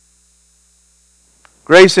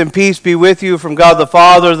Grace and peace be with you from God the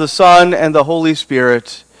Father, the Son, and the Holy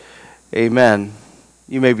Spirit. Amen.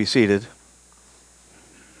 You may be seated.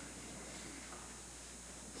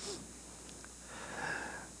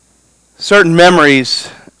 Certain memories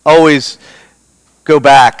always go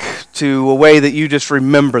back to a way that you just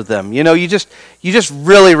remember them. You know, you just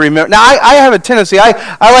really remember. Now, I have a tendency,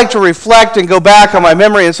 I like to reflect and go back on my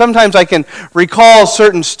memory, and sometimes I can recall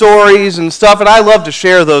certain stories and stuff, and I love to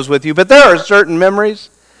share those with you. But there are certain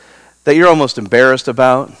memories that you're almost embarrassed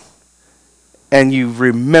about, and you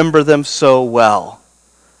remember them so well.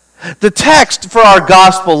 The text for our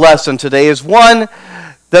gospel lesson today is one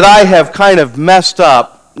that I have kind of messed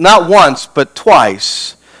up, not once, but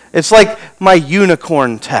twice. It's like my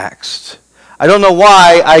unicorn text. I don't know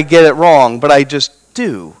why I get it wrong, but I just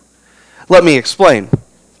do. Let me explain.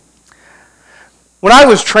 When I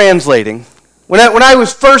was translating, when I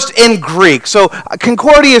was first in Greek, so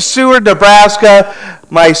Concordia, Seward, Nebraska,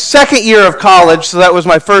 my second year of college, so that was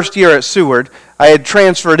my first year at Seward, I had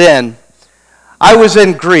transferred in. I was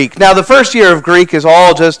in Greek. Now, the first year of Greek is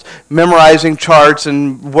all just memorizing charts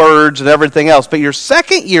and words and everything else. But your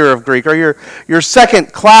second year of Greek, or your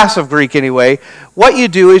second class of Greek anyway, what you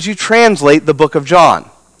do is you translate the book of John.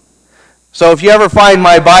 So if you ever find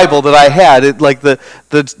my Bible that I had,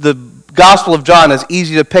 the Gospel of John is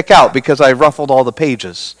easy to pick out because I ruffled all the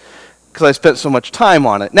pages, because I spent so much time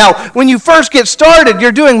on it. Now, when you first get started,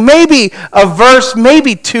 you're doing maybe a verse,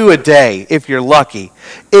 maybe two a day, if you're lucky.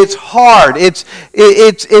 It's hard. It's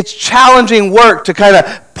challenging work to kind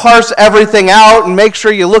of parse everything out and make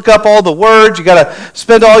sure you look up all the words. You got to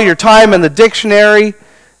spend all your time in the dictionary,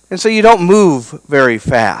 and so you don't move very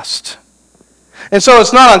fast. And so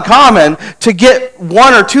it's not uncommon to get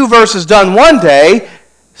one or two verses done one day,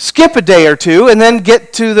 skip a day or two, and then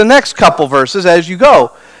get to the next couple verses as you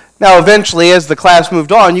go. Now, eventually, as the class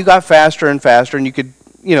moved on, you got faster and faster, and you could,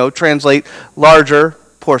 translate larger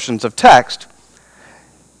portions of text.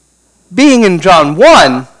 Being in John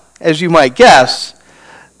 1, as you might guess,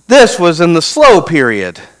 this was in the slow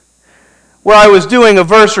period, where I was doing a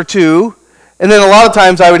verse or two, and then a lot of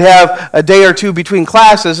times I would have a day or two between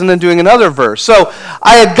classes and then doing another verse. So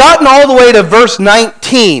I had gotten all the way to verse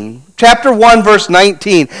 19, chapter 1, verse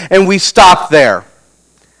 19, and we stopped there.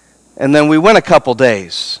 And then we went a couple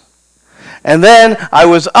days. And then I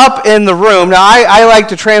was up in the room. Now, I like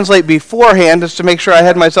to translate beforehand just to make sure I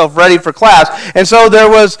had myself ready for class. And so there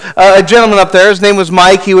was a gentleman up there. His name was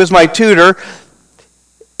Mike. He was my tutor.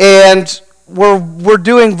 And we're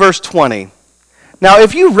doing verse 20. Now,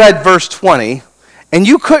 if you read verse 20 and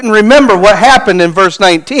you couldn't remember what happened in verse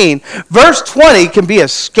 19, verse 20 can be a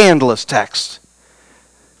scandalous text.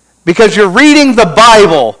 Because you're reading the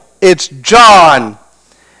Bible. It's John.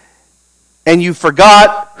 And you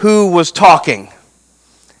forgot who was talking.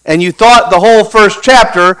 And you thought the whole first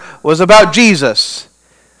chapter was about Jesus.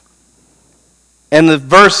 And the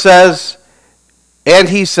verse says, and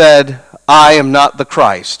he said, I am not the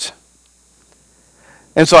Christ.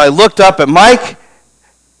 And so I looked up at Mike,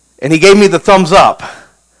 and he gave me the thumbs up,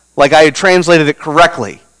 like I had translated it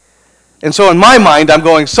correctly. And so in my mind, I'm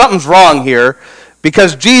going, something's wrong here,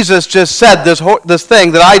 because Jesus just said this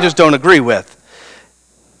thing that I just don't agree with.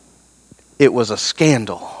 It was a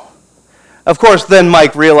scandal. Of course, then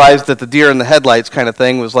Mike realized that the deer in the headlights kind of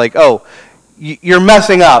thing was like, oh, you're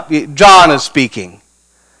messing up. John is speaking.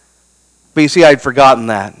 But you see, I'd forgotten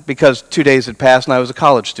that because 2 days had passed and I was a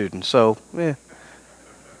college student. So, But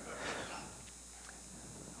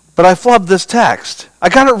I flubbed this text. I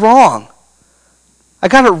got it wrong. I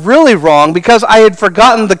got it really wrong because I had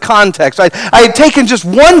forgotten the context. I had taken just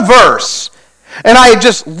one verse, and I had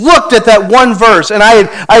just looked at that one verse, and I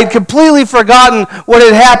had completely forgotten what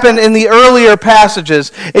had happened in the earlier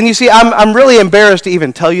passages. And you see, I'm really embarrassed to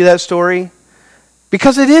even tell you that story,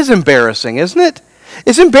 because it is embarrassing, isn't it?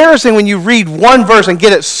 It's embarrassing when you read one verse and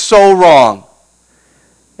get it so wrong.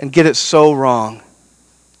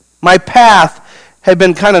 My path had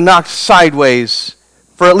been kind of knocked sideways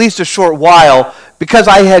for at least a short while because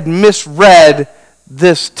I had misread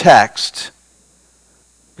this text.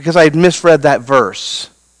 Because I had misread that verse.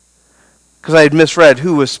 Because I had misread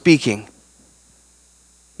who was speaking.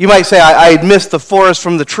 You might say I had missed the forest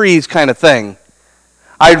from the trees kind of thing.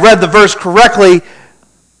 I had read the verse correctly,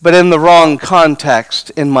 but in the wrong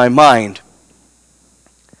context in my mind.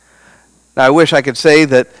 Now, I wish I could say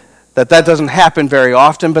that doesn't happen very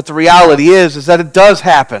often, but the reality is that it does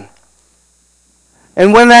happen.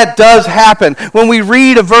 And when that does happen, when we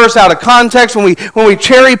read a verse out of context, when we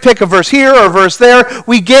cherry pick a verse here or a verse there,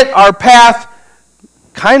 we get our path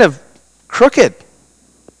kind of crooked.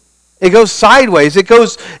 It goes sideways. It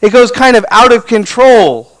goes kind of out of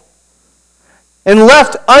control. And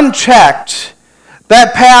left unchecked,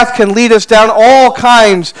 that path can lead us down all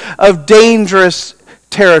kinds of dangerous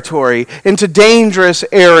territory, into dangerous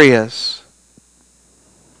areas.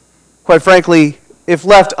 Quite frankly, if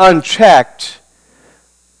left unchecked,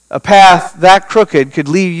 a path that crooked could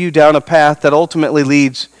lead you down a path that ultimately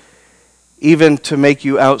leads even to make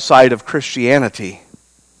you outside of Christianity.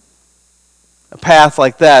 A path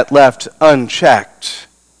like that left unchecked.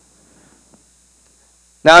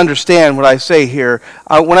 Now understand what I say here.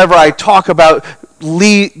 Whenever I talk about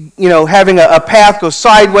having a path go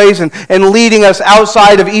sideways and leading us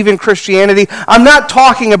outside of even Christianity, I'm not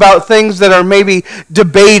talking about things that are maybe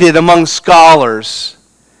debated among scholars.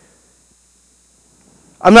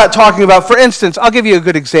 I'm not talking about, for instance, I'll give you a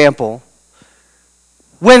good example.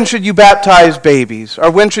 When should you baptize babies?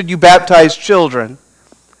 Or when should you baptize children?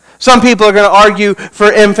 Some people are going to argue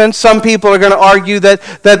for infants. Some people are going to argue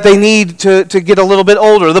that they need to get a little bit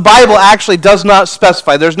older. The Bible actually does not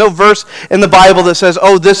specify. There's no verse in the Bible that says,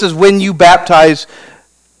 oh, this is when you baptize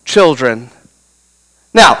children.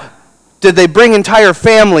 Now, did they bring entire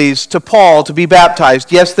families to Paul to be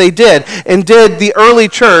baptized? Yes, they did. And did the early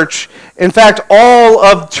church, in fact, all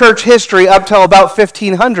of church history up till about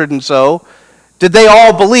 1500 and so, did they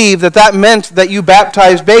all believe that meant that you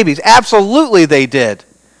baptized babies? Absolutely they did.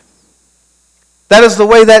 That is the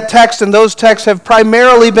way that text and those texts have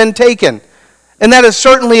primarily been taken. And that is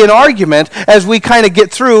certainly an argument as we kind of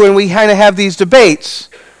get through and we kind of have these debates.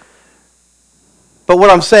 But what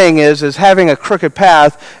I'm saying is having a crooked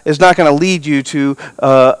path is not going to lead you to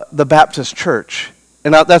the Baptist church.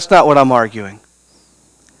 And that's not what I'm arguing.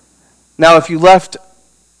 Now, if you left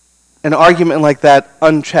an argument like that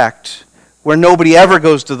unchecked, where nobody ever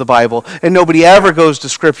goes to the Bible and nobody ever goes to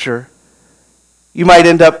Scripture, you might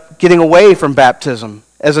end up getting away from baptism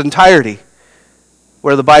as entirety,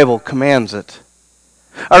 where the Bible commands it.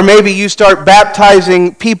 Or maybe you start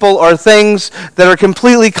baptizing people or things that are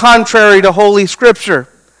completely contrary to Holy Scripture.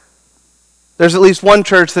 There's at least one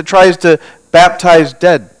church that tries to baptize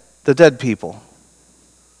the dead people,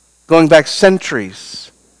 going back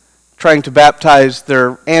centuries, trying to baptize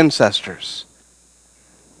their ancestors.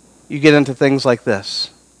 You get into things like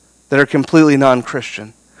this that are completely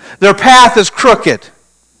non-Christian. Their path is crooked.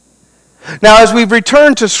 Now, as we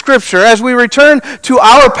return to Scripture, as we return to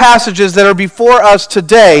our passages that are before us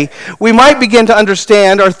today, we might begin to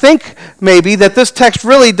understand or think maybe that this text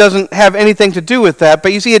really doesn't have anything to do with that,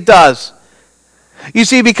 but you see, it does. You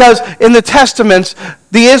see, because in the Testaments,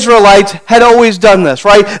 the Israelites had always done this,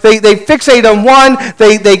 right? They fixate on one,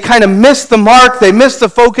 they kind of miss the mark, they miss the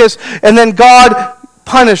focus, and then God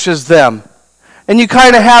punishes them. And you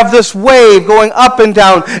kind of have this wave going up and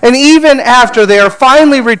down. And even after they are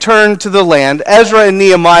finally returned to the land, Ezra and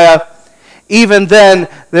Nehemiah, even then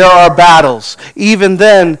there are battles. Even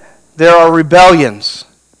then there are rebellions.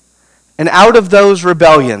 And out of those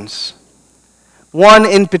rebellions, one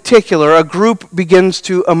in particular, a group begins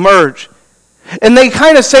to emerge. And they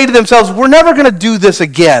kind of say to themselves, we're never going to do this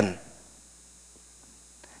again.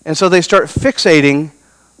 And so they start fixating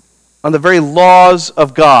on the very laws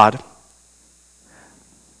of God.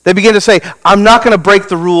 They begin to say, I'm not going to break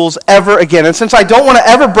the rules ever again. And since I don't want to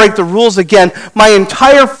ever break the rules again, my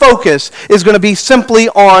entire focus is going to be simply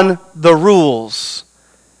on the rules.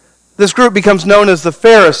 This group becomes known as the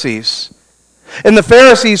Pharisees. And the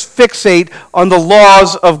Pharisees fixate on the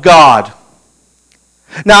laws of God.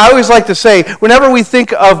 Now, I always like to say, whenever we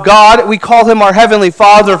think of God, we call him our Heavenly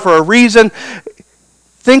Father for a reason.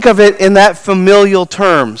 Think of it in that familial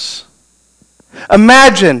terms.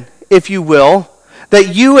 Imagine, if you will,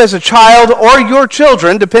 that you as a child or your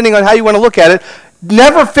children, depending on how you want to look at it,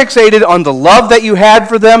 never fixated on the love that you had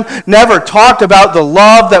for them, never talked about the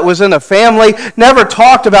love that was in a family, never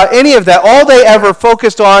talked about any of that. All they ever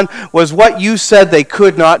focused on was what you said they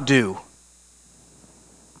could not do.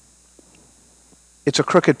 It's a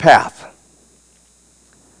crooked path.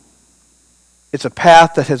 It's a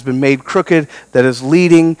path that has been made crooked that is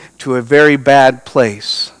leading to a very bad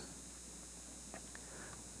place.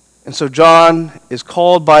 And so John is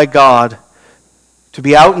called by God to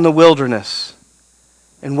be out in the wilderness.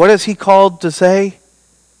 And what is he called to say?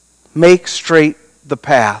 Make straight the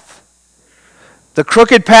path. The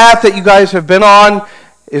crooked path that you guys have been on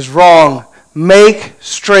is wrong. Make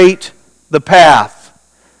straight the path.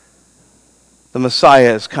 The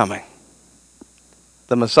Messiah is coming.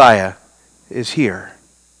 The Messiah is here.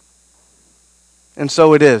 And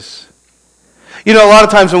so it is. You know, a lot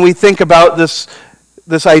of times when we think about this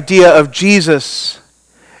idea of Jesus,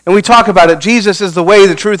 and we talk about it, Jesus is the way,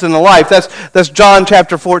 the truth, and the life. That's John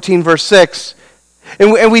chapter 14, verse 6.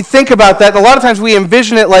 And we think about that, and a lot of times we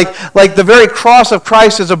envision it like the very cross of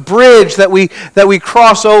Christ as a bridge that we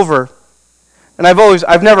cross over. And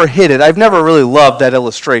I've never hit it. I've never really loved that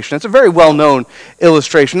illustration. It's a very well-known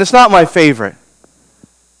illustration. It's not my favorite,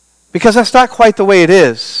 because that's not quite the way it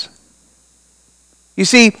is. You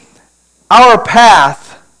see, our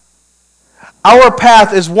path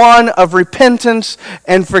is one of repentance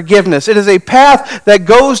and forgiveness. It is a path that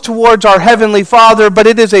goes towards our Heavenly Father, but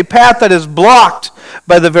it is a path that is blocked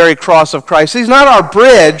by the very cross of Christ. He's not our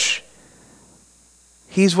bridge.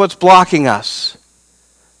 He's what's blocking us.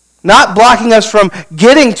 Not blocking us from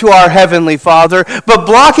getting to our Heavenly Father, but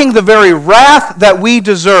blocking the very wrath that we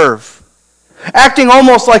deserve. Acting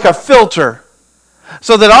almost like a filter,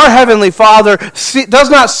 so that our Heavenly Father does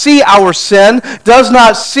not see our sin, does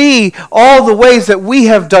not see all the ways that we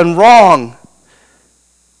have done wrong,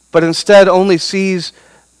 but instead only sees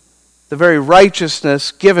the very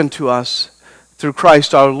righteousness given to us through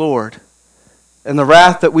Christ our Lord. And the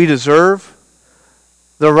wrath that we deserve,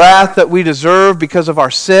 because of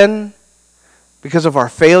our sin, because of our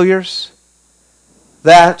failures,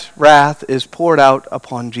 that wrath is poured out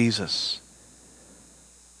upon Jesus.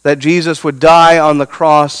 That Jesus would die on the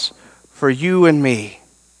cross for you and me.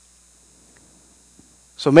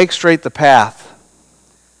 So make straight the path.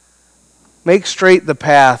 Make straight the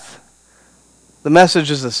path. The message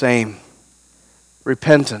is the same.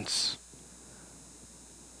 Repentance.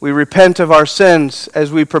 We repent of our sins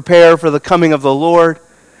as we prepare for the coming of the Lord.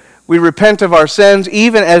 We repent of our sins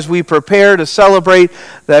even as we prepare to celebrate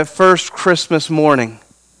that first Christmas morning.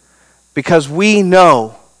 Because we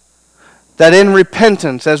know that in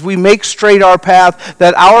repentance, as we make straight our path,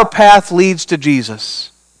 that our path leads to Jesus.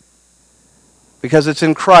 Because it's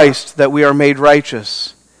in Christ that we are made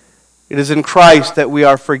righteous. It is in Christ that we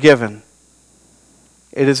are forgiven.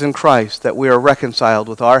 It is in Christ that we are reconciled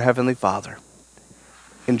with our Heavenly Father.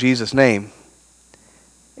 In Jesus' name,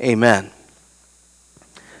 amen.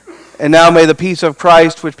 And now may the peace of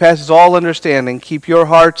Christ, which passes all understanding, keep your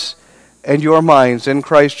hearts and your minds in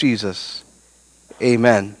Christ Jesus.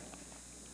 Amen.